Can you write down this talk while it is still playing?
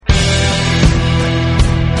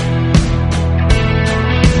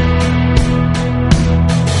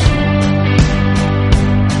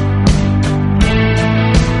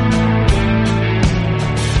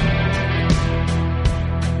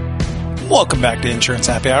Welcome back to Insurance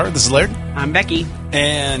Happy Hour. This is Laird. I'm Becky.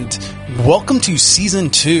 And welcome to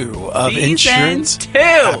Season 2 of Insurance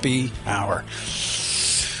Happy Hour.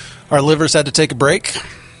 Our livers had to take a break.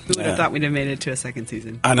 Who would have thought we'd have made it to a second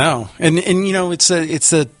season? I know. And you know, this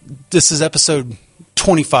is episode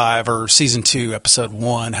 25 or Season 2, Episode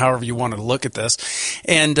 1, however you want to look at this.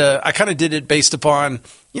 And I kind of did it based upon,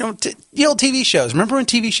 the old TV shows. Remember when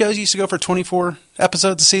TV shows used to go for 24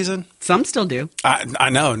 episodes a season? Some still do. I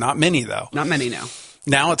know. Not many, though. Not many now.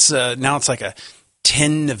 Now it's like a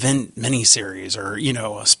 10-event miniseries or,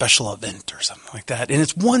 a special event or something like that. And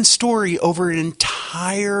it's one story over an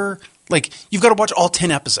entire, you've got to watch all 10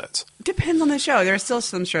 episodes. Depends on the show. There are still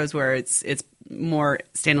some shows where it's more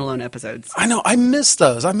standalone episodes. I know. I miss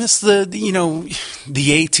those. I miss the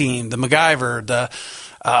A-Team, the MacGyver, the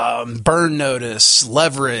Burn Notice,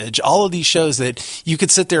 Leverage, all of these shows that you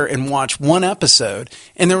could sit there and watch one episode,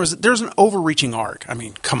 and there's an overreaching arc. I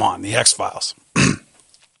mean, come on, the X-Files.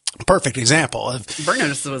 Perfect example of Burn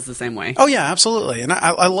Notice was the same way. Oh yeah, absolutely. And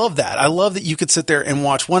I love that. I love that you could sit there and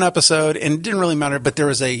watch one episode and it didn't really matter, but there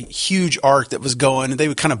was a huge arc that was going and they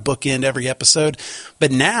would kind of bookend every episode.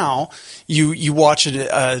 But now you watch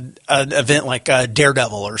an event like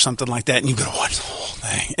Daredevil or something like that and you got to watch the whole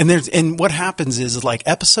thing. And what happens is like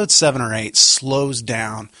episode 7 or 8 slows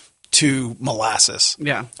down to molasses.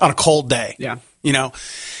 Yeah. On a cold day. Yeah.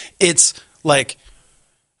 It's like,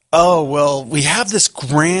 oh, well, we have this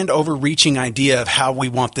grand overreaching idea of how we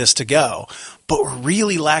want this to go, but we're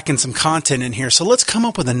really lacking some content in here. So let's come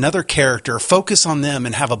up with another character, focus on them,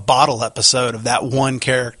 and have a bottle episode of that one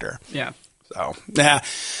character. Yeah.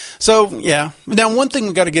 So, yeah. Now, one thing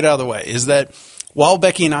we got to get out of the way is that while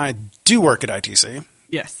Becky and I do work at ITC,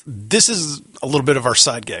 yes, this is a little bit of our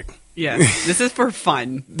side gig. Yeah. This is for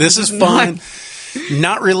fun. This is fun.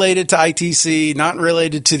 Not related to ITC, not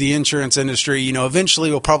related to the insurance industry. Eventually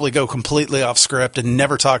we'll probably go completely off script and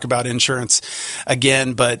never talk about insurance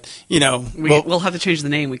again. But, we'll have to change the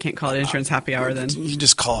name. We can't call it Insurance Happy Hour then. You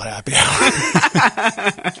just call it Happy Hour.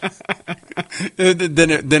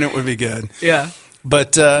 then it would be good. Yeah.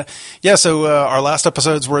 But, so our last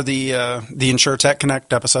episodes were the InsurTech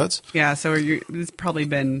Connect episodes. Yeah, so it's probably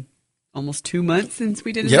been almost 2 months since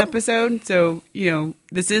we did an episode. So,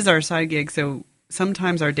 this is our side gig, so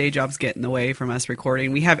sometimes our day jobs get in the way from us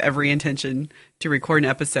recording. We have every intention to record an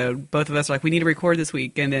episode. Both of us are like, we need to record this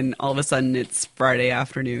week. And then all of a sudden it's Friday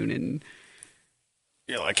afternoon. And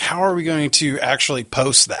you're like, how are we going to actually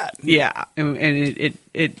post that? Yeah. And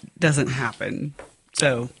it doesn't happen.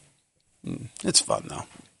 So it's fun though.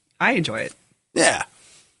 I enjoy it. Yeah.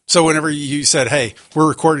 So whenever you said, hey, we're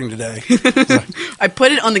recording today. I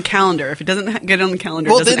put it on the calendar. If it doesn't get on the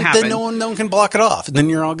calendar, it doesn't happen. Then no one can block it off. Then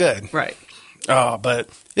you're all good. Right. Oh, but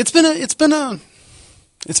it's been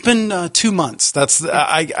 2 months.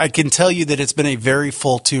 I can tell you that it's been a very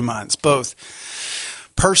full 2 months, both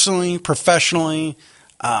personally, professionally,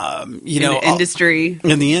 in the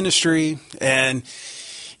industry, and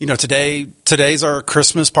today's our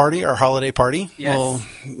Christmas party, our holiday party. Yes.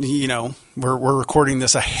 Well, we're recording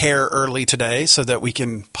this a hair early today so that we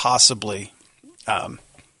can possibly,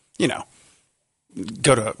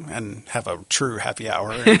 go to and have a true happy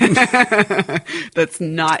hour. That's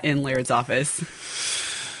not in Laird's office.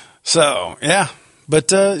 So, yeah. But,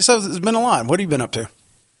 so it's been a lot. What have you been up to?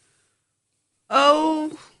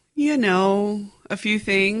 Oh, a few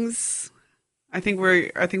things. I think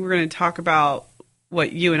we're going to talk about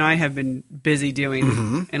what you and I have been busy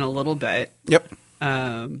doing in a little bit. Yep.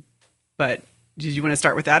 But did you want to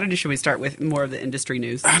start with that, or should we start with more of the industry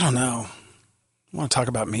news? I don't know. I want to talk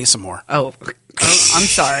about me some more. Oh, I'm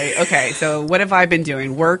sorry. Okay, so what have I been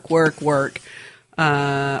doing? Work,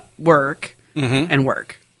 and work.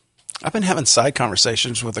 I've been having side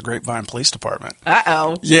conversations with the Grapevine Police Department.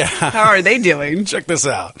 Uh-oh. Yeah. How are they doing? Check this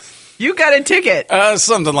out. You got a ticket.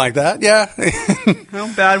 Something like that, yeah.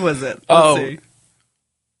 How bad was it? Let's see.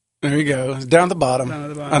 There you go. Down at the bottom.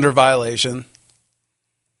 Under violation.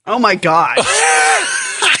 Oh, my gosh.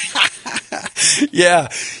 Yeah.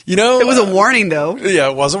 It was a warning, though. Yeah,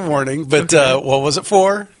 it was a warning. But what was it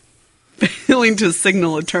for? Failing to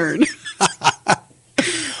signal a turn.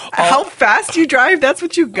 How fast you drive, that's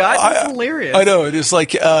what you got? That's hilarious. I know. It is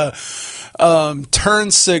like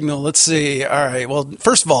turn signal. Let's see. All right. Well,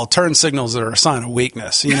 first of all, turn signals are a sign of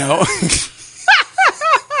weakness,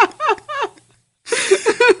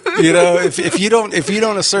 if you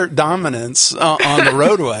don't assert dominance on the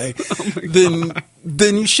roadway,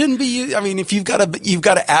 then you shouldn't be. I mean, if you've got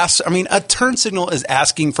to ask. I mean, a turn signal is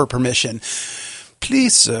asking for permission.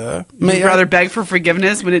 Please, sir, may I rather beg for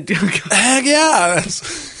forgiveness when it? Heck yeah.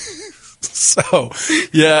 So,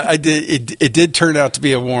 yeah, I did. It did turn out to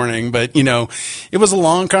be a warning, but it was a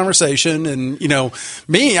long conversation, and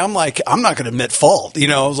me, I'm like, I'm not going to admit fault.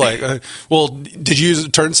 I was like, well, did you use a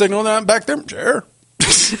turn signal back there? Sure.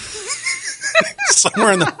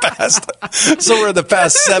 Somewhere in the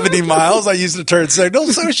past 70 miles, I used a turn signal.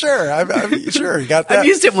 So sure, I'm sure you got that. I've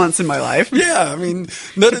used it once in my life. Yeah, I mean,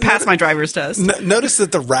 to pass my driver's test. Notice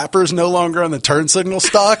that the wrapper's no longer on the turn signal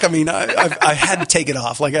stock. I mean, I had to take it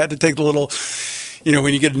off. Like I had to take the little,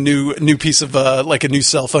 when you get a new piece of like a new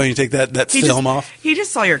cell phone, you take that film off. He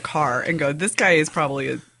just saw your car and go, "This guy is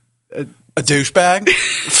probably a douchebag."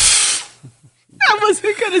 I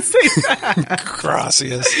wasn't going to say that.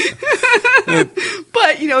 Gracias.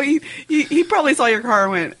 But, he probably saw your car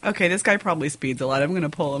and went, okay, this guy probably speeds a lot. I'm going to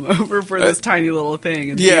pull him over for this tiny little thing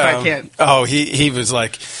and see if I can't. Oh, he was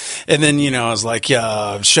like, and then, I was like, hey,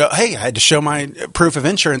 I had to show my proof of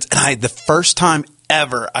insurance. And the first time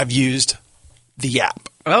ever I've used the app.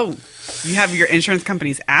 Oh, you have your insurance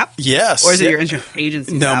company's app? Yes. Or is it your insurance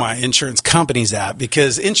agency's app? No, my insurance company's app,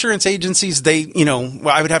 because insurance agencies, I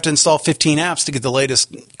would have to install 15 apps to get the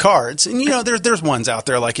latest cards. And, there's ones out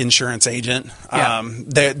there like Insurance Agent. Yeah.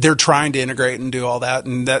 They're trying to integrate and do all that.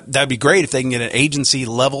 And that'd be great if they can get an agency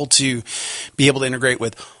level to be able to integrate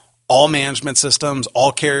with all management systems,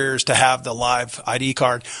 all carriers, to have the live ID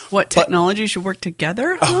card. What technology should work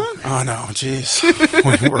together? Huh? Oh no, geez.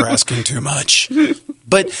 We're asking too much.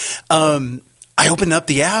 But I opened up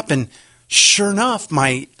the app, and sure enough,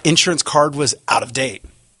 my insurance card was out of date.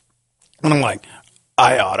 And I'm like,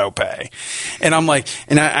 I auto pay. And I'm like,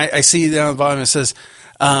 and I see down the bottom it says,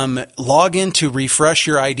 log in to refresh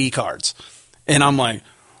your ID cards. And I'm like,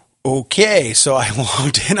 okay. So I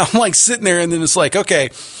logged in. I'm like sitting there, and then it's like,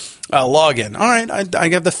 okay, login. All right. I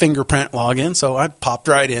have the fingerprint login. So I popped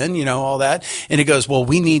right in, all that. And it goes, well,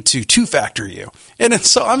 we need to two-factor you. And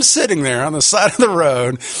so I'm sitting there on the side of the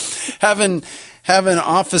road having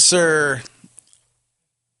Officer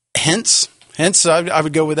Hintz, I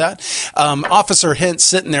would go with that. Officer Hintz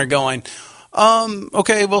sitting there going,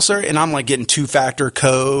 okay, well, sir. And I'm like getting two-factor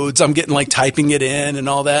codes. I'm getting like typing it in and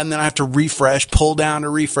all that. And then I have to pull down to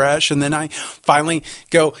refresh. And then I finally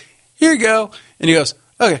go, here you go. And he goes,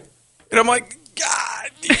 okay. And I'm like,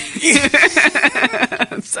 God.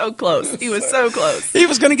 So close. He was so close. He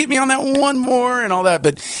was going to get me on that one more and all that.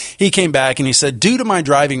 But he came back and he said, due to my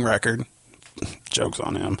driving record, joke's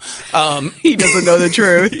on him. He doesn't know the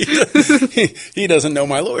truth. He doesn't know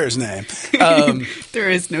my lawyer's name. There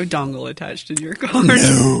is no dongle attached in your car.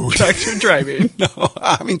 No. Tractor driving. No.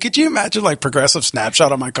 I mean, could you imagine like progressive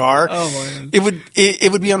snapshot on my car? Oh, man.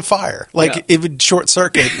 It would be on fire. Like it would short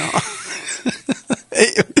circuit.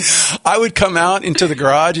 I would come out into the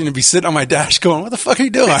garage and it'd be sitting on my dash going, what the fuck are you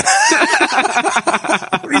doing? What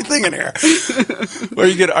are you thinking here?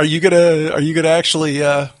 Are you gonna actually,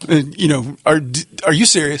 are you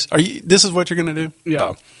serious? This is what you're going to do?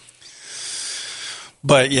 Yeah.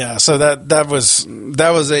 But yeah, so that was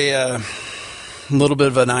a little bit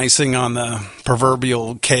of an icing on the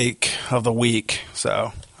proverbial cake of the week.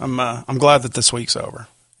 So I'm glad that this week's over.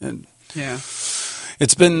 And yeah.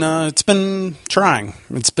 It's been trying.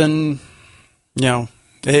 It's been,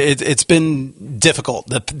 it's been difficult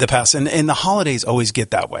the past, and the holidays always get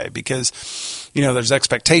that way because, there's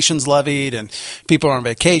expectations levied and people are on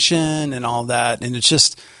vacation and all that. And it's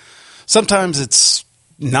just, sometimes it's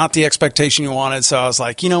not the expectation you wanted. So I was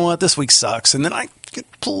like, you know what, this week sucks. And then I get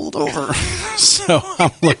pulled over. So I'm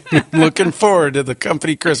looking forward to the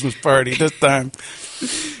company Christmas party this time.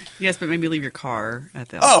 Yes, but maybe leave your car at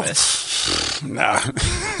the office. No.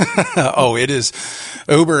 Oh, it is.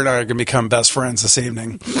 Uber and I are going to become best friends this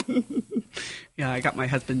evening. Yeah, I got my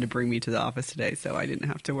husband to bring me to the office today, so I didn't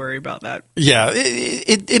have to worry about that. Yeah,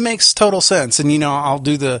 it makes total sense. And, I'll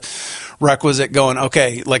do the requisite going,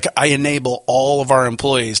 okay, like I enable all of our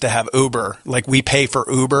employees to have Uber. Like we pay for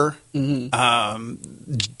Uber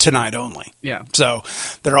tonight only. Yeah. So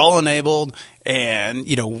they're all enabled. And,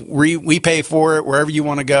 we pay for it wherever you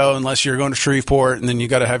want to go, unless you're going to Shreveport, and then you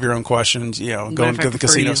got to have your own questions, going to the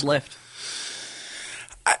casinos. Lyft.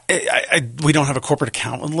 We don't have a corporate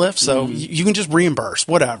account with Lyft, so you can just reimburse,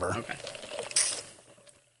 whatever. Okay.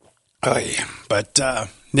 Oh, yeah. But,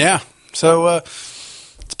 yeah. So,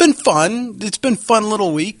 it's been fun. It's been fun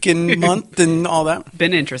little week and month and all that.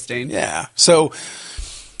 Been interesting. Yeah. So,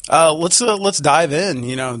 let's dive in.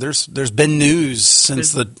 There's been news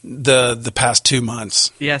since the past 2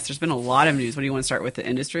 months. Yes, there's been a lot of news. What do you want to start with, the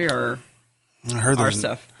industry or I heard our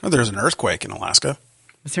stuff? There's an earthquake in Alaska.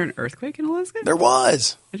 Was there an earthquake in Alaska? There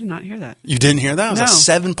was. I did not hear that. You didn't hear that? It was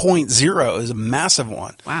No. a 7.0. It was a massive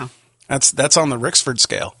one. Wow. That's on the Rixford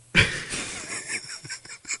scale.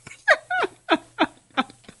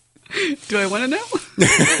 Do I want to know?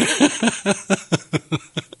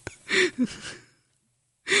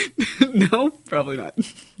 No, probably not.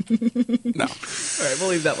 No. All right, we'll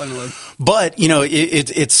leave that one alone. But,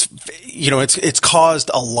 it's caused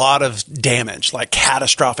a lot of damage, like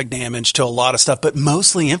catastrophic damage to a lot of stuff, but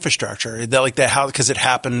mostly infrastructure. Because it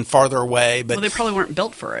happened farther away. But well, they probably weren't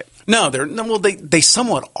built for it. No, they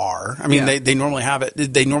somewhat are. I mean, Yeah. they normally have it.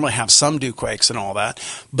 They normally have some dew quakes and all that.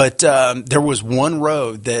 But there was one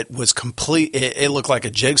road that was complete. It looked like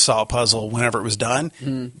a jigsaw puzzle whenever it was done.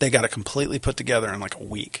 They got it completely put together in like a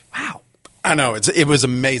week. Wow. I know. It was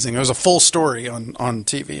amazing. There was a full story on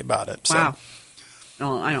TV about it. So. Wow.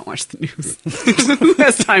 No, I don't watch the news. Who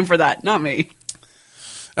has time for that? Not me.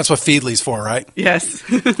 That's what Feedly's for, right? Yes.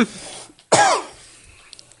 And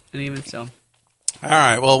even still. All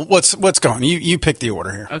right. Well, what's going? You pick the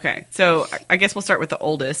order here. Okay. So I guess we'll start with the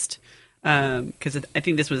oldest because I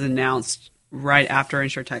think this was announced right after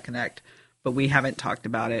InsurTech Connect, but we haven't talked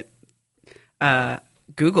about it.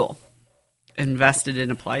 Google invested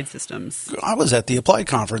in Applied Systems. I was at the Applied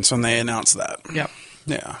conference when they announced that. Yep.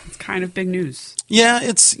 Yeah. It's kind of big news. Yeah,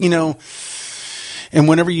 it's and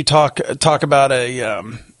whenever you talk about a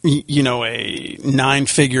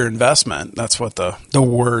 9-figure investment, that's what the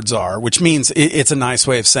words are, which means it's a nice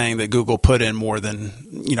way of saying that Google put in more than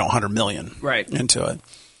 100 million right into it.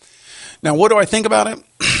 Now, what do I think about it?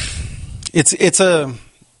 It's a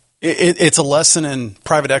lesson in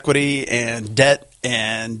private equity and debt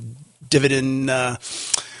and dividend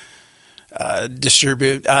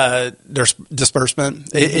disbursement.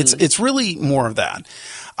 It's really more of that.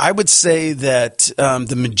 I would say that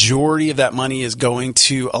the majority of that money is going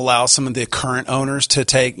to allow some of the current owners to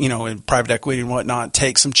take, in private equity and whatnot,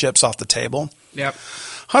 take some chips off the table. Yep.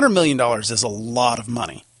 $100 million is a lot of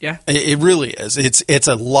money. Yeah. It really is. It's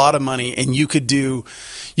a lot of money, and you could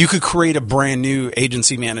create a brand new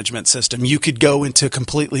agency management system. You could go into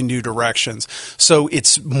completely new directions. So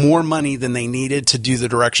it's more money than they needed to do the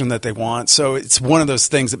direction that they want. So it's one of those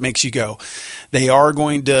things that makes you go, they are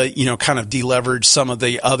going to, kind of deleverage some of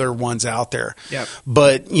the other ones out there. Yep.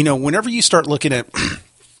 But, whenever you start looking at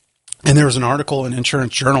and there was an article in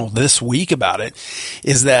Insurance Journal this week about it,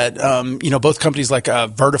 is that, both companies like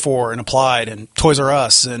Vertafore and Applied and Toys R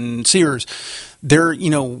Us and Sears,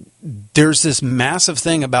 there's this massive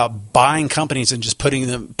thing about buying companies and just putting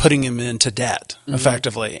them into debt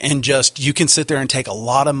effectively. And just, you can sit there and take a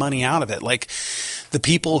lot of money out of it. Like the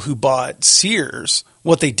people who bought Sears,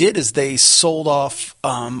 what they did is they sold off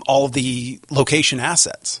all of the location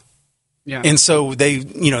assets. Yeah. And so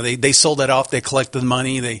they sold that off. They collected the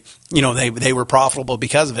money. They were profitable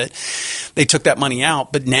because of it. They took that money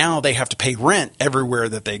out, but now they have to pay rent everywhere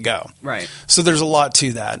that they go. Right. So there's a lot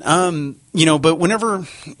to that. But whenever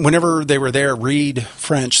they were there, Reed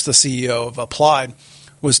French, the CEO of Applied,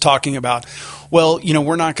 was talking about, well,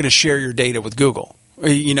 we're not going to share your data with Google.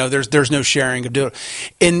 There's no sharing of data.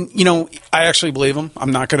 And, I actually believe him.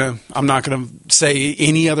 I'm not going to say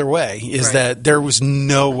any other way is right. that there was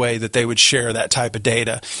no way that they would share that type of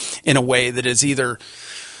data in a way that is either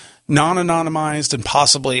non-anonymized and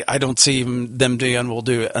possibly I don't see even them will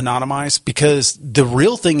do it anonymized, because the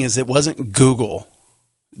real thing is it wasn't Google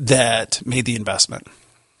that made the investment.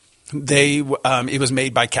 It was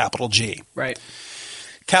made by Capital G. Right.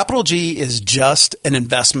 Capital G is just an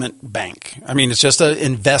investment bank. I mean, it's just an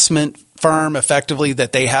investment firm, effectively,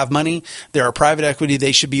 that they have money. They're a private equity.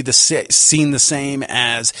 They should be seen the same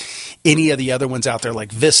as any of the other ones out there,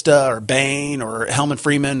 like Vista or Bain or Hellman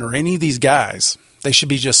Freeman or any of these guys. They should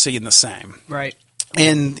be just seen the same. Right.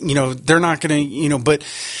 And, they're not going to, but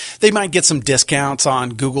they might get some discounts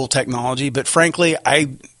on Google technology. But frankly,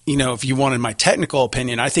 if you wanted my technical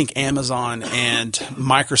opinion, I think Amazon and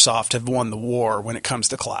Microsoft have won the war when it comes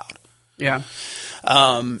to cloud. Yeah.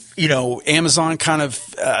 Amazon kind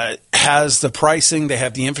of has the pricing, they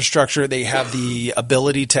have the infrastructure, they have the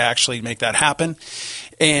ability to actually make that happen.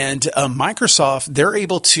 And Microsoft,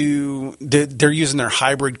 they're using their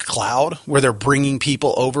hybrid cloud where they're bringing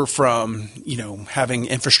people over from, having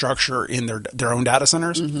infrastructure in their own data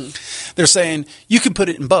centers. Mm-hmm. They're saying you can put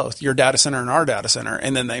it in both your data center and our data center,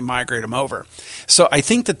 and then they migrate them over. So I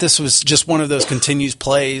think that this was just one of those continuous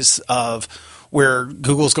plays of where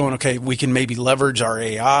Google's going, okay, we can maybe leverage our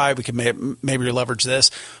AI, we can maybe leverage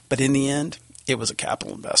this, but in the end, it was a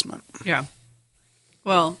capital investment. Yeah.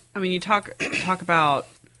 Well, I mean, you talk about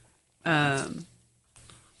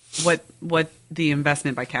what the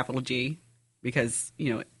investment by Capital G, because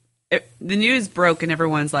the news broke and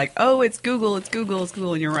everyone's like, oh, it's Google,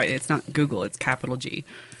 and you're right, it's not Google, it's Capital G.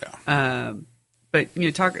 Yeah. But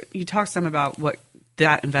you talk some about what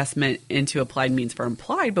that investment into Applied means for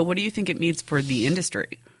Applied, but what do you think it means for the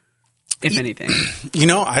industry? if anything?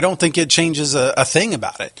 I don't think it changes a thing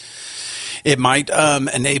about it. It might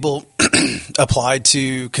enable Applied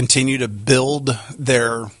to continue to build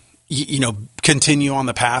their, continue on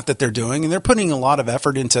the path that they're doing. And they're putting a lot of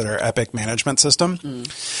effort into their Epic management system.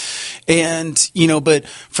 And, but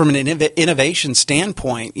from an innovation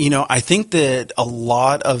standpoint, I think that a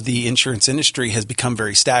lot of the insurance industry has become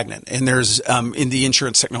very stagnant. And there's in the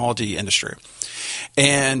insurance technology industry.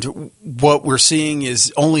 And what we're seeing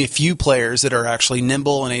is only a few players that are actually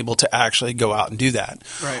nimble and able to actually go out and do that.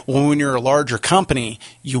 Right. Well, when you're a larger company,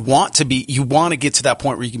 you want to get to that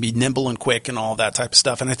point where you can be nimble and quick and all that type of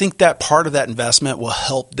stuff. And I think that part of that investment will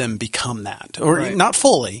help them become that, or not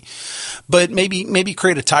fully, but maybe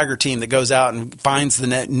create a tiger team that goes out and finds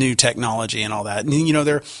the new technology and all that. And,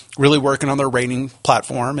 they're really working on their rating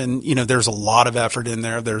platform, and, there's a lot of effort in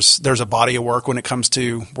there. There's a body of work when it comes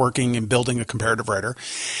to working and building a comparative rater.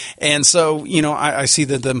 And so, I see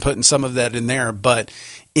that them putting some of that in there, but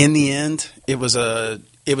in the end, it was a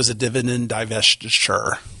dividend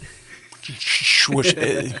divestiture.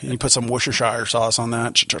 You put some Worcestershire sauce on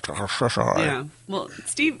that. Yeah. Well,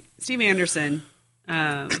 Steve Anderson,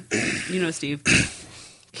 Steve,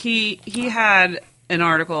 he had an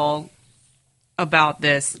article about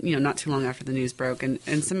this, not too long after the news broke,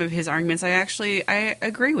 and some of his arguments I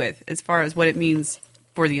agree with as far as what it means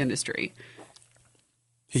for the industry.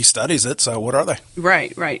 He studies it, so what are they?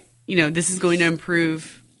 Right. This is going to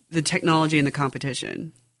improve the technology and the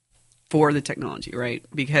competition for the technology, right?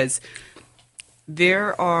 Because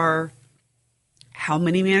there are how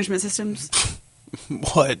many management systems?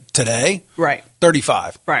 What, today? Right.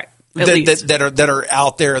 35. Right. That are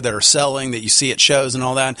out there, that are selling, that you see at shows and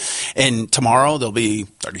all that. And tomorrow there'll be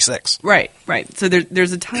 36. Right. So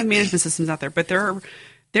there's a ton of management systems out there, but there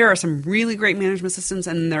are some really great management systems,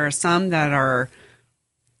 and there are some that are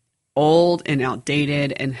old and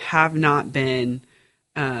outdated and have not been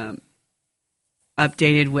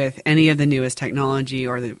updated with any of the newest technology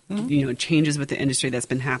or the changes with the industry that's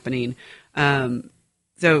been happening.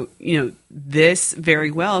 So this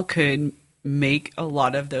very well could make a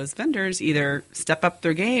lot of those vendors either step up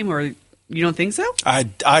their game, or you don't think so?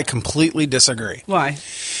 I completely disagree. Why?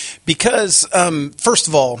 Because first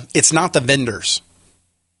of all, it's not the vendors.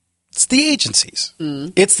 It's the agencies.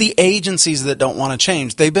 It's the agencies that don't want to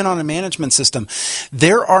change. They've been on a management system.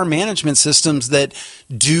 There are management systems that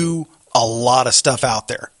do a lot of stuff out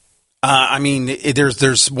there.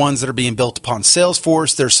 There's ones that are being built upon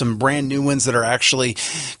Salesforce. There's some brand new ones that are actually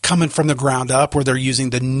coming from the ground up, where they're using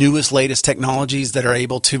the newest, latest technologies that are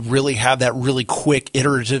able to really have that really quick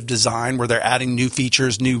iterative design, where they're adding new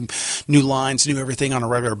features, new lines, new everything on a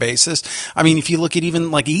regular basis. I mean, if you look at even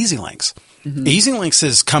like EasyLinks, EasyLinks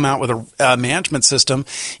has come out with a management system,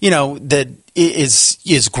 that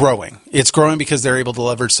is growing. It's growing because they're able to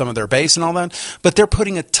leverage some of their base and all that, but they're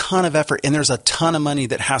putting a ton of effort, and there's a ton of money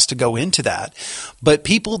that has to go into that. But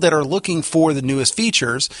people that are looking for the newest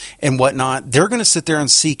features and whatnot, they're going to sit there and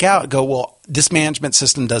seek out, go, well, this management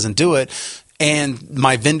system doesn't do it, and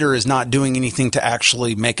my vendor is not doing anything to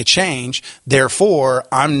actually make a change. Therefore,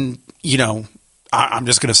 I'm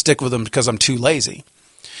just going to stick with them because I'm too lazy.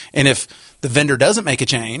 And if the vendor doesn't make a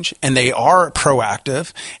change and they are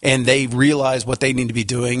proactive and they realize what they need to be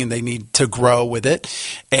doing and they need to grow with it,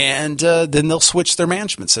 and then they'll switch their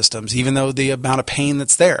management systems, even though the amount of pain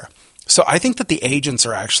that's there. So I think that the agents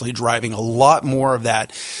are actually driving a lot more of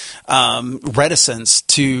that reticence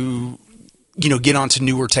to get onto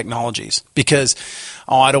newer technologies, because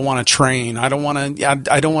I don't want to train. I don't want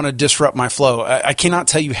to disrupt my flow. I cannot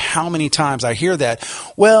tell you how many times I hear that.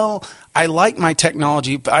 Well, I like my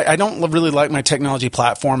technology. I don't really like my technology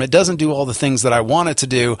platform. It doesn't do all the things that I want it to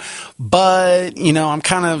do, but I'm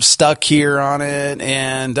kind of stuck here on it,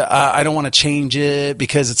 and I don't want to change it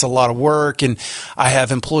because it's a lot of work, and I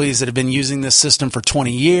have employees that have been using this system for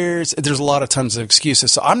 20 years. There's a lot of tons of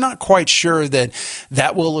excuses. So I'm not quite sure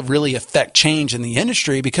that will really affect change in the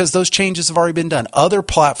industry, because those changes have already been done. Other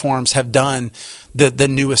platforms have done the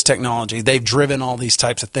newest technology. They've driven all these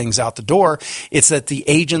types of things out the door. It's that the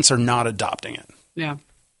agents are not adopting it. Yeah.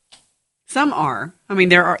 Some are. I mean,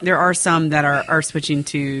 there are some that are switching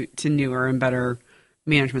to newer and better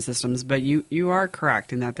management systems, but you are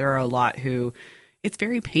correct in that there are a lot who it's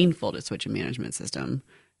very painful to switch a management system.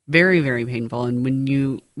 Very, very painful. And when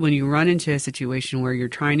you run into a situation where you're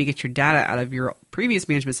trying to get your data out of your previous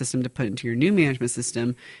management system to put into your new management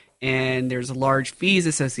system, and there's large fees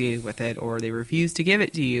associated with it, or they refuse to give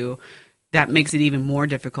it to you, that makes it even more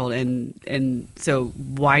difficult. And so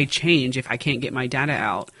why change if I can't get my data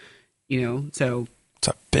out? So it's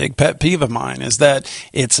a big pet peeve of mine, is that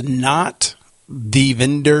it's not the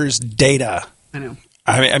vendor's data. I know.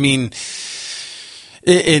 I mean,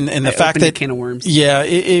 in the fact that a can of worms. Yeah,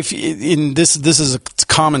 if in this is a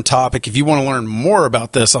common topic. If you want to learn more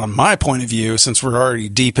about this on my point of view, since we're already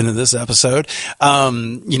deep into this episode,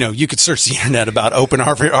 you could search the internet about open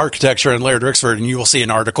architecture and layered Rixford, and you will see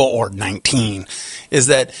an article or 19. Is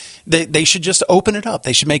that they should just open it up.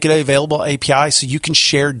 They should make it available API so you can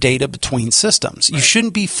share data between systems. Right. You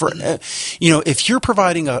shouldn't be, if you're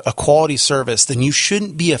providing a quality service, then you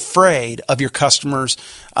shouldn't be afraid of your customers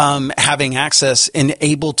having access and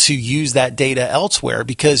able to use that data elsewhere,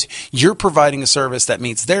 because you're providing a service that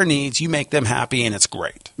meets their needs. You make them happy, and it's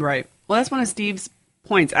great. Right. Well, that's one of Steve's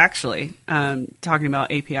points, actually, talking about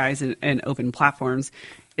APIs and open platforms,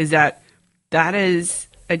 is that is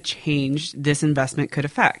a change this investment could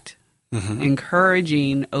affect. Mm-hmm.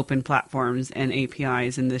 Encouraging open platforms and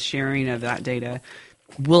APIs and the sharing of that data.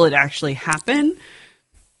 Will it actually happen?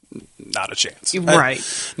 Not a chance.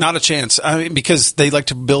 Right. Not a chance. I mean, because they like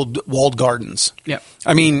to build walled gardens. Yep.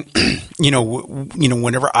 I mean,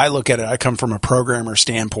 whenever I look at it, I come from a programmer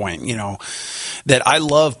standpoint, that I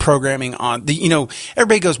love programming on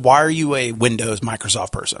everybody goes, why are you a Windows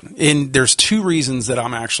Microsoft person? And there's two reasons that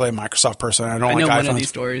I'm actually a Microsoft person. I don't like iPhones. I know one of these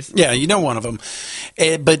stories. Yeah, you know one of them.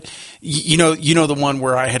 But you know the one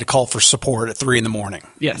where I had to call for support at 3 a.m.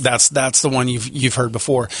 Yes. That's the one you've heard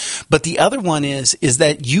before. But the other one is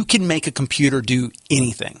that you can make a computer do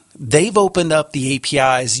anything. They've opened up the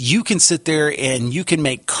APIs. You can sit there and you can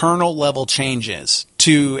make kernel level changes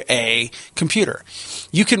to a computer.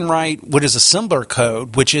 You can write what is assembler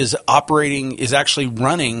code, which is actually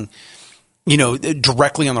running,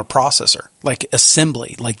 directly on the processor, like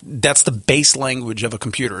assembly. Like that's the base language of a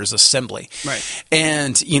computer is assembly. Right.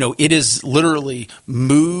 And, it is literally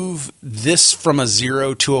move this from a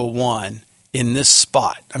 0 to a 1 in this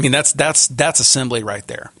spot. I mean, that's assembly right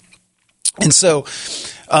there. And so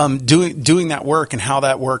doing that work and how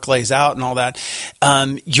that work lays out and all that,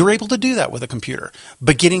 you're able to do that with a computer.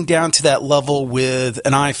 But getting down to that level with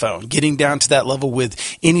an iPhone, getting down to that level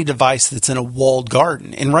with any device that's in a walled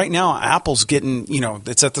garden. And right now, Apple's getting,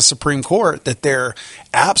 it's at the Supreme Court that their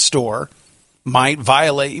App Store might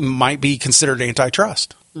be considered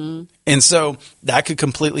antitrust. Mm. And so that could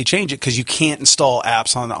completely change it, because you can't install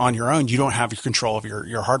apps on your own. You don't have your control of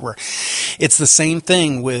your hardware. It's the same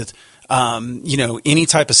thing with any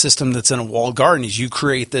type of system that's in a walled garden. Is you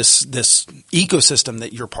create this ecosystem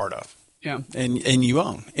that you're part of. Yeah. And you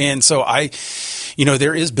own. And so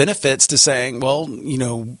there is benefits to saying, well,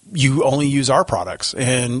 you only use our products,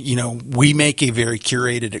 and, we make a very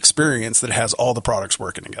curated experience that has all the products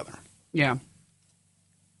working together. Yeah.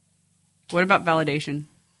 What about validation?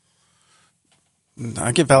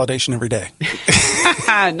 I get validation every day.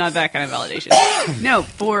 Not that kind of validation. No,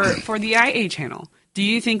 for the IA channel. Do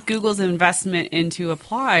you think Google's investment into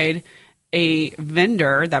Applied, a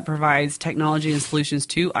vendor that provides technology and solutions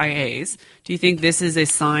to IAs, do you think this is a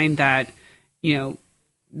sign that,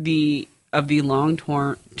 the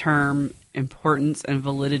long-term importance and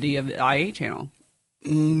validity of the IA channel?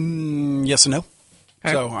 Yes and no.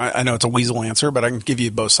 Okay. So I know it's a weasel answer, but I can give you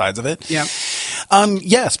both sides of it. Yeah.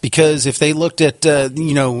 Yes, because if they looked at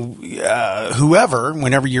whoever,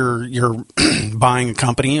 whenever you're buying a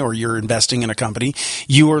company or you're investing in a company,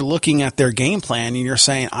 you are looking at their game plan and you're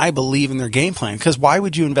saying, I believe in their game plan. Because why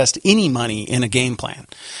would you invest any money in a game plan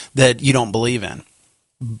that you don't believe in?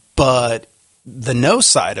 But the no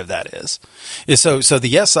side of that is so the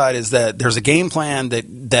yes side is that there's a game plan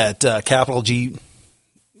that capital G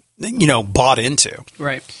bought into.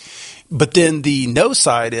 Right. But then the no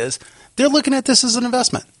side is they're looking at this as an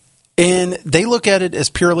investment, and they look at it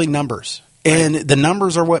as purely numbers, and the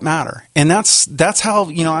numbers are what matter. And that's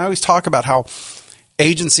how, I always talk about how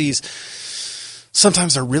agencies,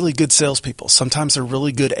 sometimes they're really good salespeople. Sometimes they're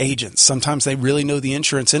really good agents. Sometimes they really know the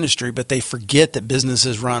insurance industry, but they forget that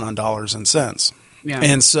businesses run on dollars and cents. Yeah.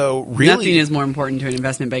 And so really nothing is more important to an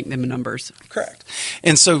investment bank than the numbers. Correct.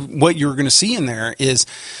 And so what you're going to see in there is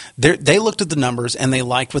they looked at the numbers and they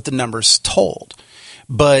liked what the numbers told.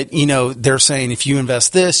 But, they're saying if you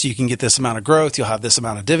invest this, you can get this amount of growth. You'll have this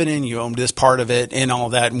amount of dividend. You own this part of it and all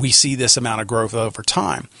that. And we see this amount of growth over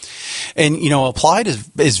time. And, Applied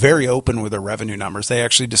is very open with their revenue numbers. They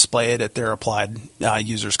actually display it at their Applied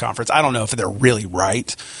users conference. I don't know if they're really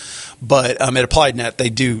right, but at AppliedNet, they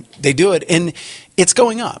do it. And it's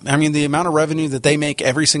going up. I mean, the amount of revenue that they make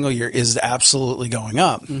every single year is absolutely going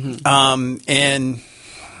up. Mm-hmm.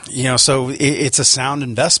 So it's a sound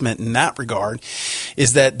investment in that regard,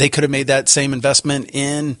 is that they could have made that same investment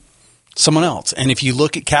in someone else. And if you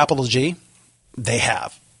look at Capital G, they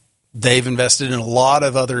have. They've invested in a lot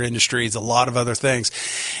of other industries, a lot of other things.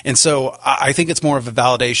 And so I think it's more of a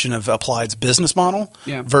validation of Applied's business model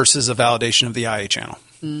versus a validation of the IA channel.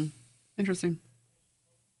 Interesting.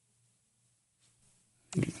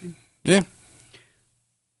 Yeah.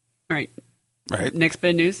 All right. Right. Next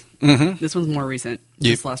bit of news. Mm-hmm. This one's more recent,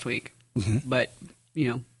 just last week, but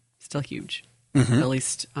still huge. At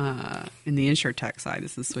least in the InsurTech side.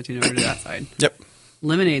 This is switching over to that side. Yep.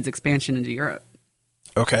 Lemonade's expansion into Europe.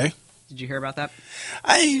 Okay. Did you hear about that?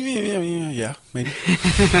 Yeah, maybe.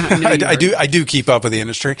 I do keep up with the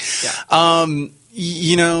industry. Yeah.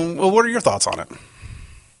 What are your thoughts on it?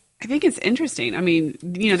 I think it's interesting. I mean,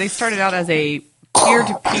 they started out as a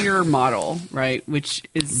peer-to-peer model, right? Which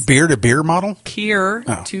is peer-to-peer model?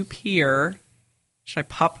 Peer-to-peer. Should I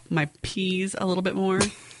pop my P's a little bit more?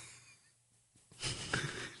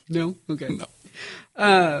 No? Okay.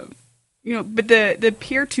 No. But the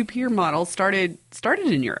peer-to-peer model started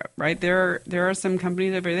in Europe, right? There are some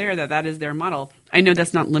companies over there that is their model. I know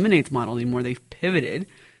that's not Lemonade's model anymore. They've pivoted,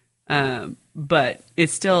 but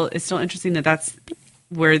it's still interesting that that's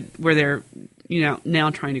where they're now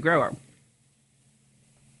trying to grow.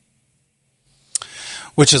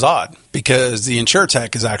 Which is odd because the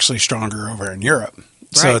InsurTech is actually stronger over in Europe.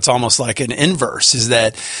 So Right. it's almost like an inverse is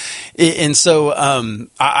that. And so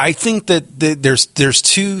I think that there's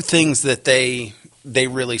two things that they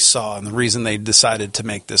really saw, and the reason they decided to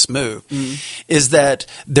make this move is that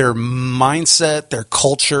their mindset, their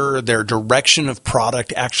culture, their direction of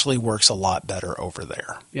product actually works a lot better over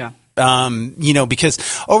there. Yeah.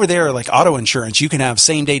 Because over there, like auto insurance, you can have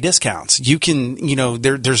same day discounts. You can,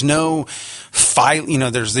 there's no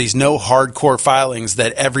there's these no hardcore filings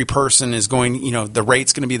that every person is going, the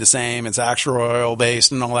rate's going to be the same. It's actuarial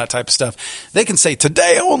based and all that type of stuff. They can say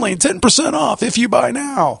today only 10% off if you buy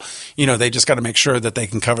now. They just got to make sure that they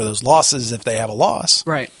can cover those losses if they have a loss.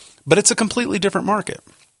 Right. But it's a completely different market.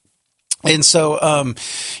 And so,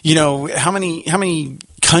 how many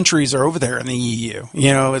countries are over there in the EU?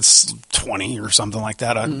 It's 20 or something like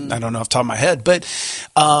that. I don't know off the top of my head, but,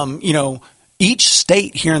 each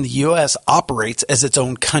state here in the U.S. operates as its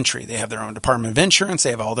own country. They have their own Department of Insurance.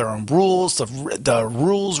 They have all their own rules. The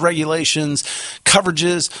rules, regulations,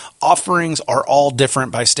 coverages, offerings are all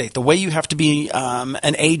different by state. The way you have to be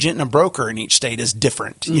an agent and a broker in each state is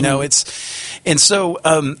different. And so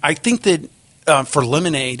I think that for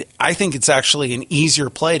Lemonade, I think it's actually an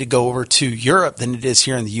easier play to go over to Europe than it is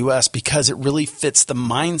here in the U.S. because it really fits the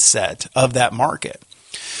mindset of that market.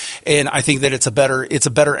 And I think that it's a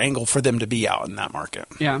better angle for them to be out in that market.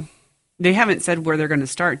 Yeah. They haven't said where they're going to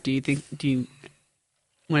start. Do you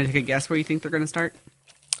want to take a guess where you think they're going to start?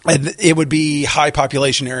 It would be high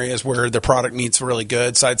population areas where the product meets really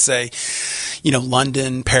good. So I'd say,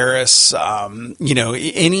 London, Paris,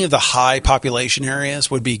 any of the high population areas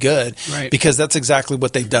would be good. Right. Because that's exactly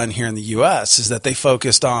what they've done here in the U.S. is that they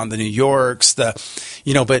focused on the New Yorks, but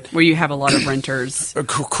where you have a lot of renters.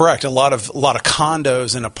 Correct. A lot of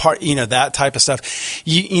condos and that type of stuff.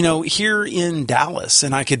 Here in Dallas,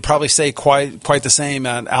 and I could probably say quite the same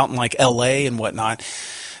out in like L.A. and whatnot.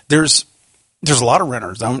 There's a lot of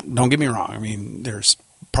renters. Don't get me wrong. I mean, there's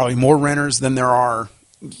probably more renters than there are,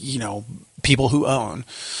 people who own.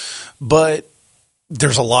 But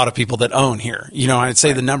there's a lot of people that own here. I'd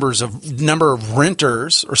say the number of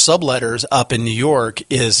renters or subletters up in New York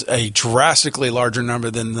is a drastically larger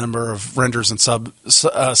number than the number of renters and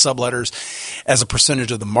subletters as a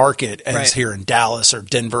percentage of the market as here in Dallas or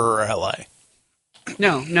Denver or LA.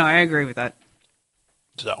 No, I agree with that.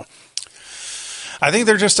 So I think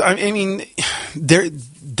they're just,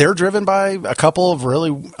 they're driven by a couple of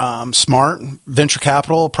really smart venture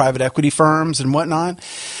capital, private equity firms and whatnot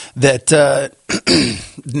that,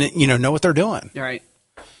 know what they're doing. You're right.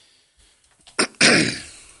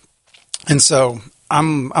 And so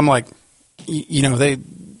I'm like, they're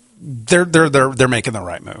making the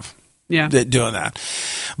right move. Yeah. Doing that.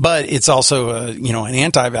 But it's also, an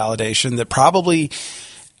anti-validation that probably,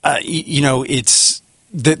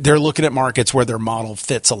 they're looking at markets where their model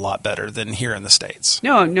fits a lot better than here in the States.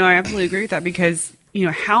 No, I absolutely agree with that because,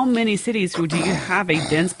 how many cities do you have a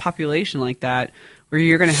dense population like that where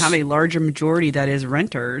you're going to have a larger majority that is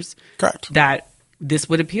renters? Correct. That this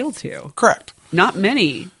would appeal to? Correct. Not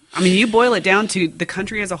many. I mean, you boil it down to the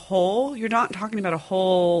country as a whole, you're not talking about a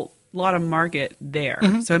whole lot of market there.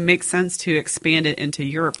 Mm-hmm. So it makes sense to expand it into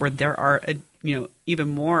Europe where there are, even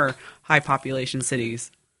more high population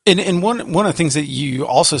cities. And one of the things that you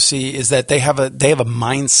also see is that they have a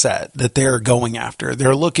mindset that they're going after.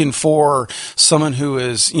 They're looking for someone who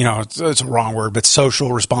is, it's a wrong word, but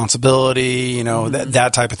social responsibility,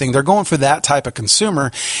 that type of thing. They're going for that type of consumer.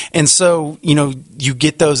 And so, you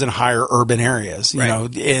get those in higher urban areas,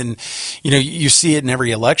 and, you see it in every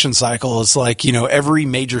election cycle. It's like, every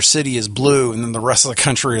major city is blue and then the rest of the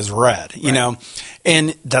country is red,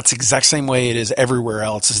 and that's the exact same way it is everywhere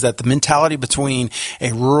else, is that the mentality between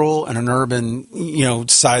a rural and an urban,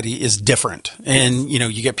 society is different. And,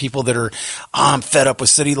 you get people that are, I'm fed up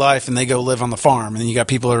with city life, and they go live on the farm. And then you got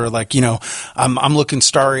people that are like, I'm looking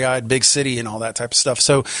starry-eyed, big city and all that type of stuff.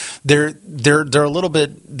 So they're a little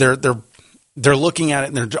bit, they're looking at it,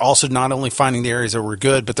 and they're also not only finding the areas that were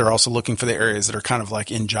good, but they're also looking for the areas that are kind of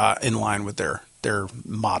like in line with their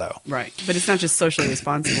motto. Right. But it's not just socially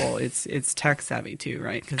responsible. It's tech savvy too,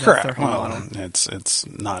 right? Correct. That's their whole model. It's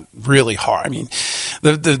not really hard. I mean,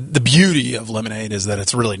 the beauty of Lemonade is that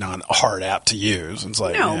it's really not a hard app to use. It's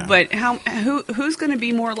like, but who's going to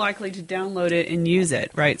be more likely to download it and use it,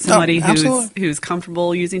 right? Somebody who's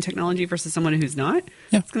comfortable using technology versus someone who's not?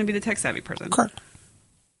 Yeah. It's going to be the tech savvy person. Correct.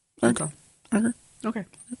 Okay.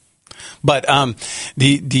 But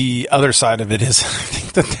the other side of it is, I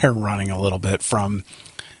think that they're running a little bit from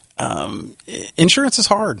insurance is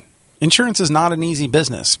hard. Insurance is not an easy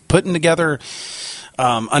business. Putting together,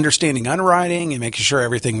 understanding underwriting and making sure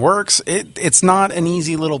everything works, it's not an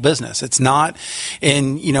easy little business. It's not.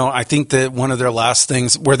 And, I think that one of their last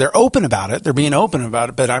things where they're open about it, they're being open about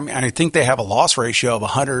it, but I think they have a loss ratio of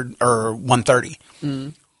 100 or 130.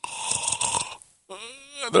 Mm.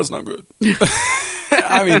 That's not good.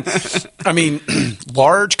 I mean,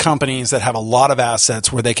 large companies that have a lot of assets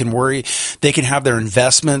where they can have their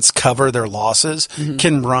investments cover their losses,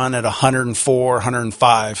 can run at 104,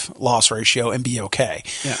 105 loss ratio and be okay.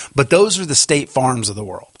 Yeah. But those are the State Farms of the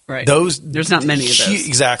world. Right. There's not many of those.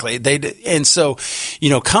 Exactly. And so,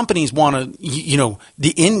 companies want to,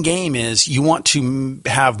 the end game is you want to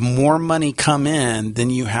have more money come in than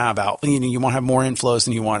you have out. You want to have more inflows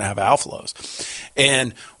than you want to have outflows.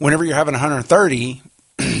 And whenever you're having 130,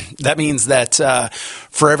 that means that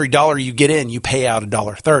for every dollar you get in, you pay out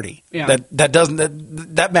 $1.30. Yeah.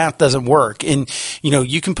 That math doesn't work. And,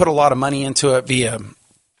 you can put a lot of money into it via,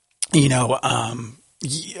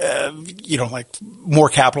 like more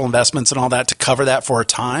capital investments and all that to cover that for a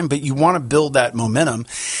time, but you want to build that momentum,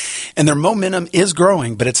 and their momentum is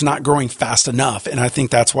growing, but it's not growing fast enough. And I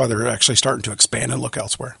think that's why they're actually starting to expand and look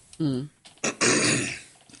elsewhere. Mm.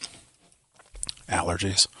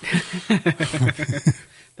 Allergies.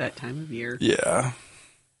 That time of year. Yeah.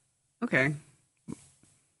 Okay.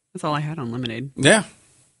 That's all I had on Lemonade. Yeah.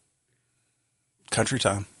 Country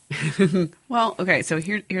time. Well, okay. So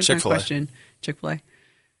here's my question. Chick-fil-A.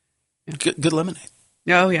 Yeah. Good lemonade.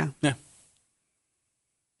 Oh yeah. Yeah.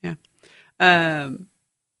 Yeah.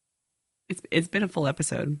 It's been a full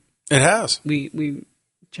episode. It has. We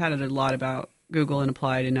chatted a lot about Google and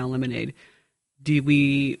Applied and now Lemonade. Do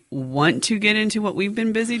we want to get into what we've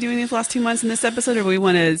been busy doing these last 2 months in this episode, or do we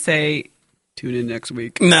want to say tune in next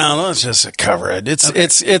week? No, let's just cover it.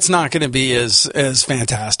 It's not going to be as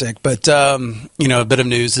fantastic, but a bit of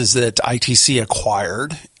news is that ITC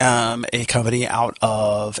acquired a company out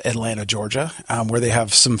of Atlanta, Georgia, where they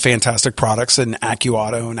have some fantastic products in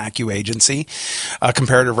AccuAuto and AccuAgency,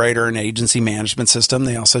 comparative rater and agency management system.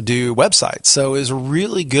 They also do websites, so it's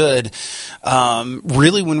really good.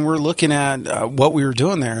 Really, when we're looking at what we were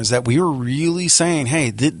doing there, is that we were really saying, hey,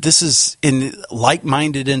 this is in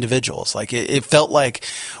like-minded individuals. Like it felt like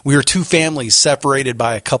we were two families separated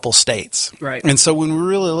by a couple states. Right. And so when we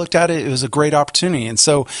really looked at it, it was a great opportunity. And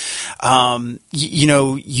so,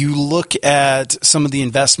 you look at some of the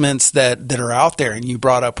investments that are out there, and you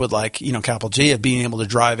brought up with Capital G of being able to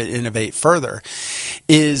drive it, innovate further,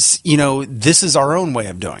 is, this is our own way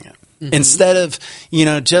of doing it. Mm-hmm. Instead of,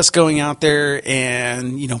 just going out there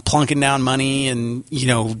and, plunking down money and,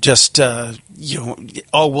 we'll just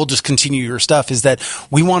continue your stuff, is that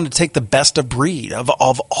we wanted to take the best of breed of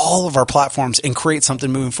all of our platforms and create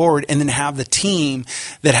something moving forward, and then have the team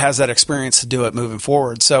that has that experience to do it moving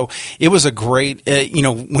forward. So it was a great,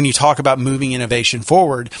 when you talk about moving innovation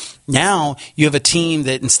forward, now you have a team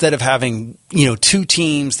that instead of having, two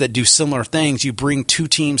teams that do similar things, you bring two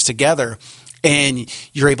teams together and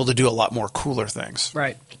you're able to do a lot more cooler things.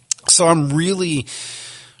 Right. So I'm really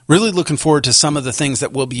really looking forward to some of the things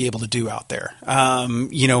that we'll be able to do out there,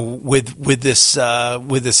 with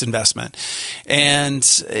this investment and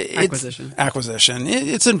acquisition.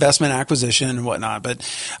 It's investment acquisition and whatnot, but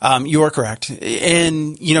you are correct.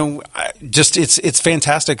 And it's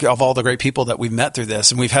fantastic of all the great people that we've met through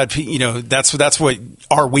this, and we've had that's what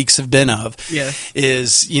our weeks have been of. Yes.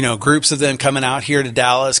 Is groups of them coming out here to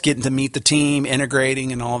Dallas, getting to meet the team,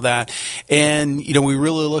 integrating, and all of that. And we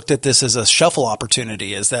really looked at this as a shuffle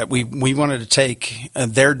opportunity. Is that we wanted to take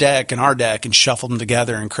their deck and our deck and shuffle them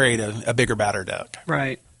together and create a bigger, badder deck.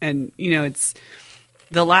 Right. And it's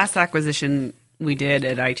the last acquisition we did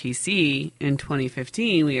at ITC in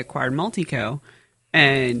 2015. We acquired Multico,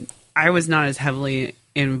 and I was not as heavily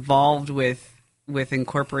involved with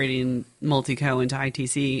incorporating Multico into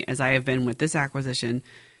ITC as I have been with this acquisition.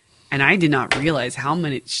 And I did not realize how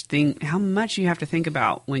much you have to think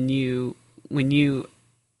about when you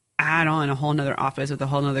add on a whole nother office with a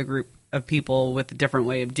whole nother group of people with a different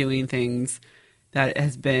way of doing things. That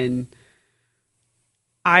has been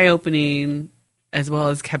eye-opening, as well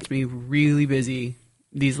as kept me really busy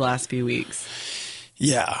these last few weeks.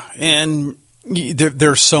 Yeah, and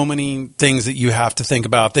there are so many things that you have to think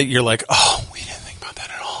about that you're like, oh, we didn't think about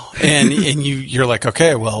that at all. And you're like,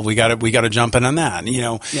 okay, well, we got to jump in on that,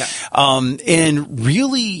 Yeah. And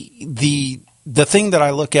really the thing that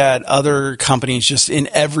I look at other companies just in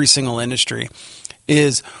every single industry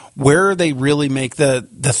is where they really make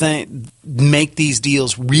make these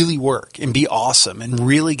deals really work and be awesome and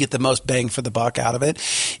really get the most bang for the buck out of it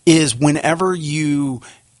is whenever you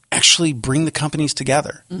actually bring the companies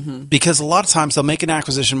together. Mm-hmm. Because a lot of times they'll make an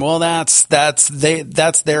acquisition. Well, that's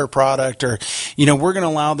their product, or we're going to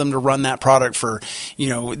allow them to run that product for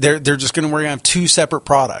we're going to have two separate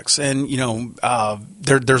products, and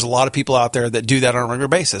there's a lot of people out there that do that on a regular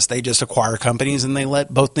basis. They just acquire companies and they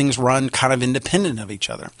let both things run kind of independent of each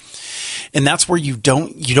other. And that's where you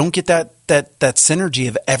don't get that synergy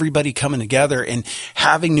of everybody coming together and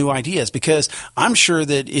having new ideas. Because I'm sure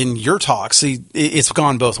that in your talks, it's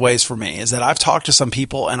gone both ways for me, is that I've talked to some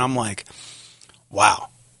people and I'm like, wow,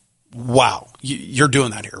 you're doing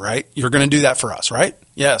that here, right? You're going to do that for us, right?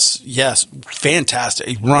 Yes,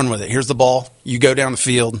 fantastic. Run with it. Here's the ball. You go down the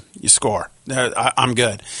field, you score. I'm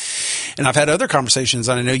good. And I've had other conversations,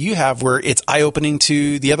 and I know you have, where it's eye-opening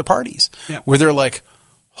to the other parties, where they're like,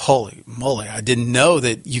 holy moly, I didn't know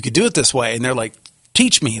that you could do it this way. And they're like,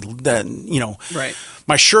 teach me that, right.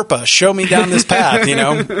 My Sherpa, show me down this path,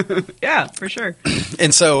 Yeah, for sure.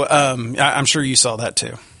 And so I'm sure you saw that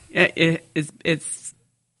too. It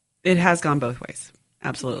has gone both ways.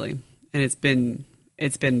 Absolutely. And it's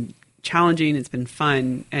been challenging. It's been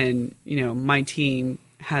fun. And, my team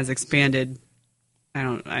has expanded. I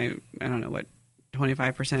don't know what,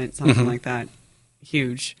 25%, something like that.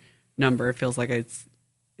 Huge number. It feels like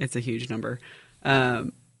it's a huge number.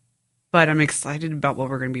 But I'm excited about what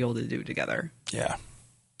we're going to be able to do together. Yeah.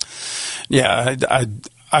 Yeah.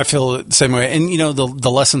 I feel the same way. And,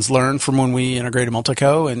 the lessons learned from when we integrated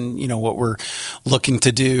Multico and, what we're looking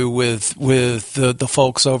to do with the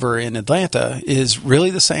folks over in Atlanta is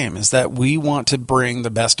really the same, is that we want to bring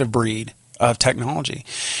the best of breed of technology.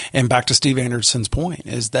 And back to Steve Anderson's point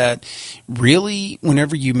is that really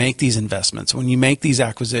whenever you make these investments, when you make these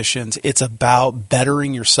acquisitions, it's about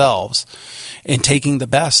bettering yourselves and taking the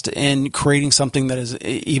best and creating something that is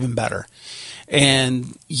even better.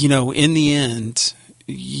 And, in the end,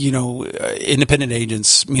 independent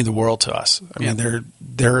agents mean the world to us. I mean,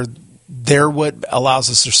 they're what allows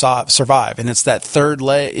us to survive. And it's that third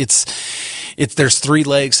leg. There's three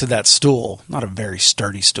legs to that stool, not a very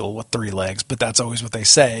sturdy stool with three legs, but that's always what they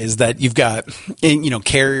say, is that you've got,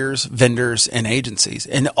 carriers, vendors, and agencies,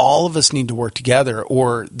 and all of us need to work together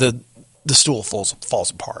or the stool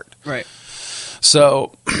falls apart. Right.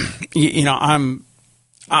 So,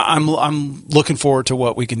 I'm looking forward to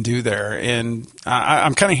what we can do there, and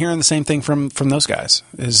I'm kind of hearing the same thing from those guys.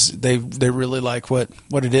 Is they really like what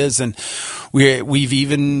it is, and we've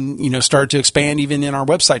even started to expand even in our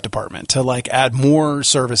website department to add more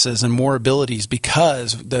services and more abilities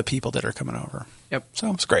because of the people that are coming over. Yep.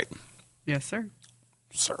 So it's great. Yes, sir.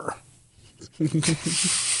 Sir.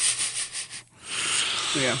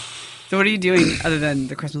 Yeah. So what are you doing other than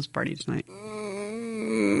the Christmas party tonight?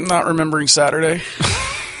 Not remembering Saturday.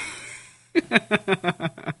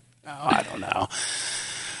 I don't know.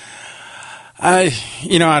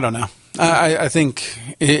 I don't know. I think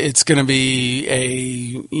it's going to be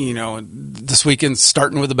this weekend's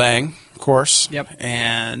starting with a bang, of course. Yep.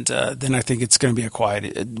 And then I think it's going to be a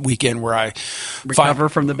quiet weekend where I recover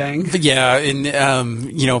from the bang. Yeah,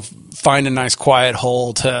 and find a nice quiet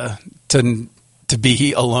hole to to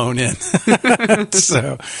be alone in.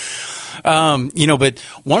 So, but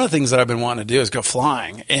one of the things that I've been wanting to do is go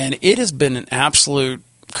flying, and it has been an absolute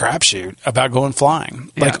crapshoot about going flying.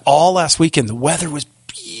 Yeah. Like all last weekend, the weather was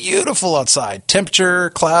beautiful outside, temperature,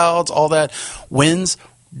 clouds, all that, winds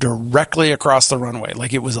directly across the runway.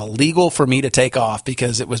 Like it was illegal for me to take off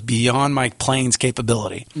because it was beyond my plane's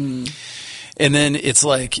capability. And then it's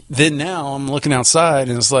like, then now I'm looking outside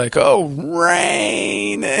and it's like, oh,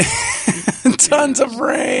 rain, tons of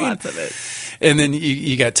rain. Lots of it. And then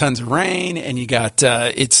you got tons of rain, and you got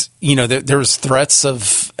there's threats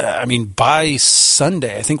of by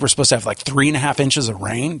Sunday I think we're supposed to have like 3.5 inches of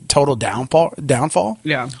rain total downfall.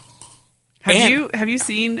 Yeah. Have you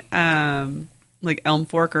seen like Elm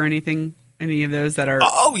Fork or any of those that are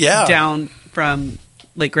down from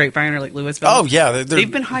Lake Grapevine or Lake Louisville? Oh yeah,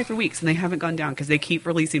 they've been high for weeks and they haven't gone down because they keep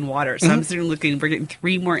releasing water. So I'm sitting looking, we're getting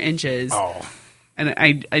 3 more inches. Oh, and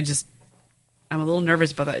I'm a little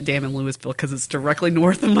nervous about that dam in Louisville because it's directly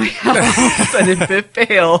north of my house, and if it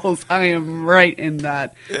fails, I am right in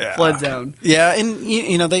that flood zone. Yeah, and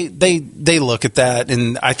they look at that,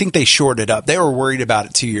 and I think they shored it up. They were worried about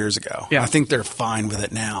it 2 years ago. Yeah. I think they're fine with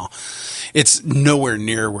it now. It's nowhere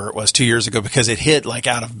near where it was 2 years ago because it hit like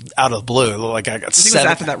out of the blue. Like I got think it was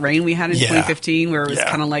after that rain we had in 2015, where it was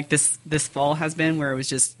kind of like this fall has been, where it was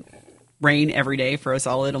just rain every day for a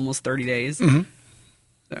solid almost 30 days. Mm-hmm.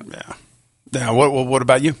 So. Yeah. Yeah. What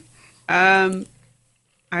about you? I'm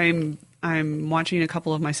watching a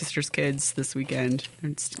couple of my sister's kids this weekend. They're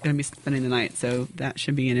going to be spending the night, so that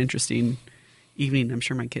should be an interesting evening. I'm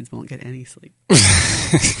sure my kids won't get any sleep.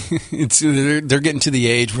 They're getting to the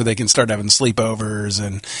age where they can start having sleepovers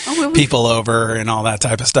and people over and all that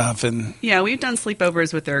type of stuff. And yeah, we've done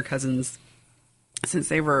sleepovers with their cousins since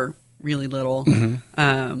they were really little.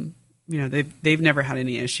 Mm-hmm. They've never had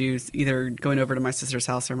any issues either going over to my sister's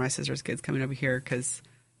house or my sister's kids coming over here because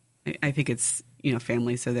I think it's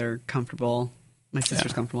family, so they're comfortable. My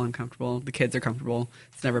sister's comfortable, I'm comfortable. The kids are comfortable.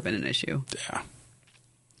 It's never been an issue. Yeah,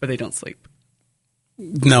 but they don't sleep.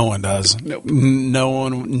 No one does. Nope. No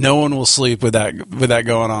one will sleep with that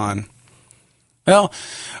going on. Well,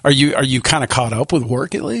 are you kind of caught up with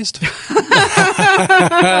work at least?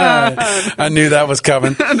 I knew that was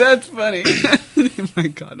coming. That's funny. My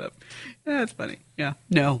God, up. That's funny. Yeah.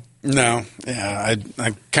 No. Yeah.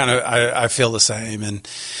 I feel the same, and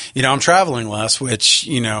I'm traveling less, which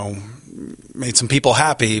made some people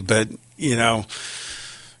happy, but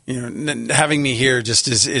having me here just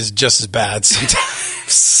is just as bad sometimes.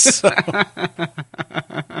 So.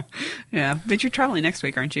 Yeah, but you're traveling next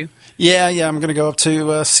week, aren't you? Yeah. I'm going to go up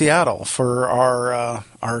to Seattle for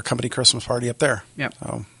our company Christmas party up there. Yep.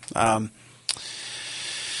 So,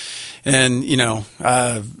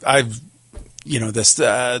 I've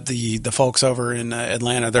the folks over in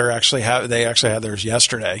Atlanta, they actually had theirs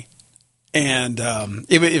yesterday. And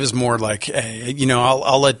it was more like, hey,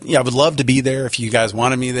 I would love to be there if you guys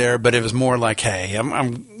wanted me there, but it was more like, hey,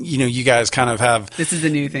 I'm you guys kind of have this is the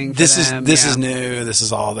new thing. This is new. This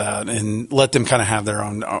is all that, and let them kind of have their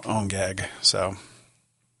own gag. So,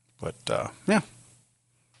 but yeah,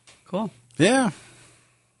 cool. Yeah.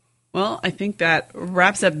 Well, I think that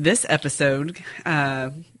wraps up this episode.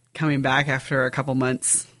 Coming back after a couple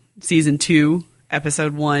months, season 2,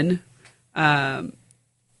 episode 1.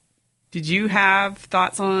 Did you have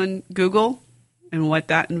thoughts on Google and what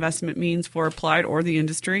that investment means for Applied or the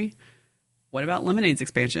industry? What about Lemonade's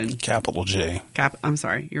expansion? Capital G. I'm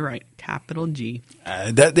sorry, you're right. Capital G.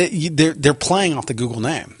 They're playing off the Google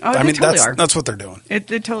name. Oh, they totally are. That's what they're doing. They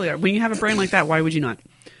totally are. When you have a brand like that, why would you not?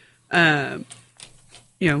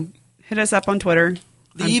 Hit us up on Twitter.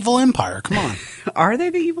 The Evil Empire. Come on. Are they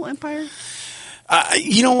the Evil Empire?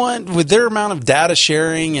 You know what? With their amount of data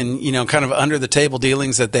sharing and, kind of under the table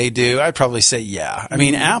dealings that they do, I'd probably say, yeah. I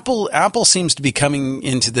mean, Apple seems to be coming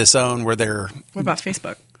into this own where they're. What about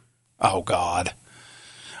Facebook? Oh God.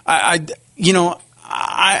 I've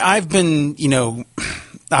been,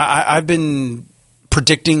 I've been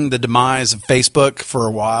predicting the demise of Facebook for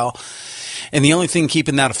a while. And the only thing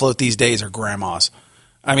keeping that afloat these days are grandmas.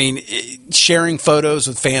 I mean, sharing photos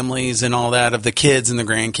with families and all that of the kids and the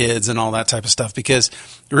grandkids and all that type of stuff, because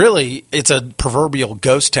really it's a proverbial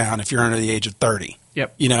ghost town if you're under the age of 30.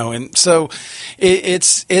 Yep. And so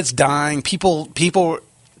it's dying. People,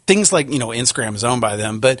 things like, Instagram is owned by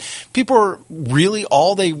them, but people are really,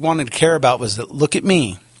 all they wanted to care about was that, look at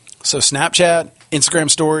me. So Snapchat,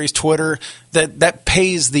 Instagram stories, Twitter, that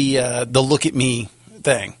pays the look at me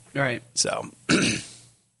thing. Right. So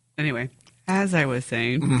anyway. As I was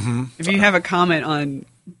saying, if you have a comment on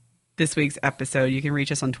this week's episode, you can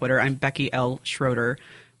reach us on Twitter. I'm Becky L. Schroeder.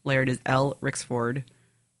 Laird is L. Rixford.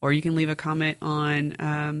 or you can leave a comment on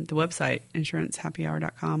the website,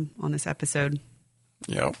 insurancehappyhour.com, on this episode.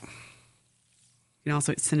 Yep. You can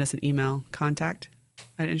also send us an email,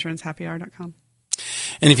 contact@insurancehappyhour.com.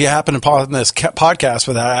 And if you happen to pause this podcast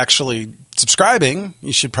without actually subscribing,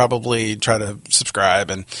 you should probably try to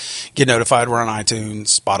subscribe and get notified. We're on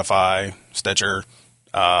iTunes, Spotify, Stitcher,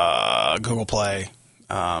 Google Play.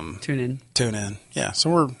 Tune in. Yeah,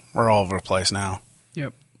 so we're all over the place now.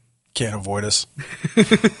 Yep. Can't avoid us.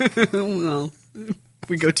 Well,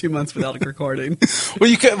 we go 2 months without a recording. Well,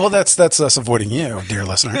 you could. Well, that's us avoiding you, dear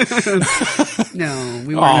listener. No,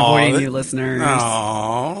 we weren't avoiding you, listeners.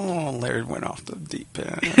 Oh, Larry went off the deep end.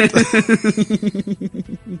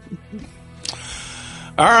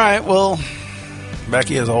 All right. Well,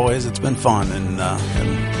 Becky, as always, it's been fun, and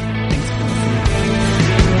Thanks for listening.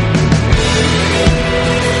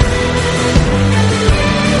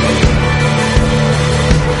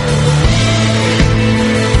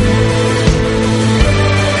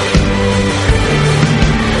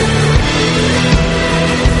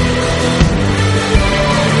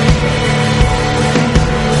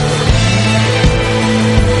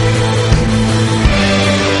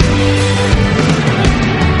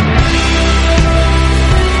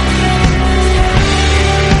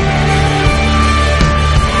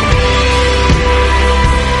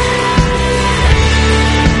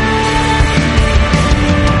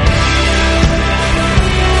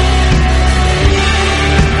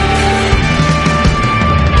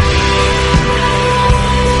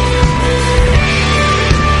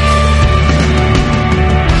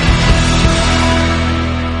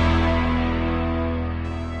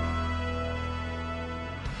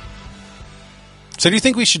 So do you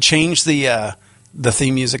think we should change the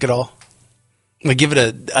theme music at all? Like give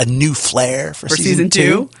it a new flair for season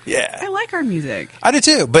 2? Yeah. I like our music. I do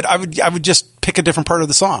too, but I would just pick a different part of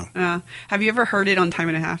the song. Have you ever heard it on Time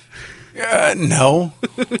and a Half? No.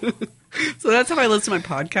 So that's how I listen to my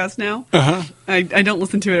podcast now. Uh-huh. I don't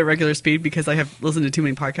listen to it at regular speed because I have listened to too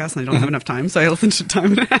many podcasts and I don't have enough time, so I listen to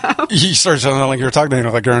Time and a Half. You started sounding like you were talking to me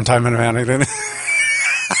like you're on Time and a Half.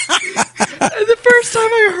 The first time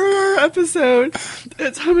I heard our episode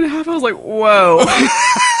at Time and a Half, I was like, whoa.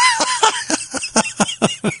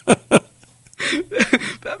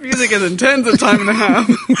 That music is intense at Time and a Half.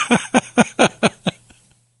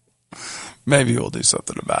 Maybe we'll do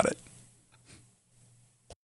something about it.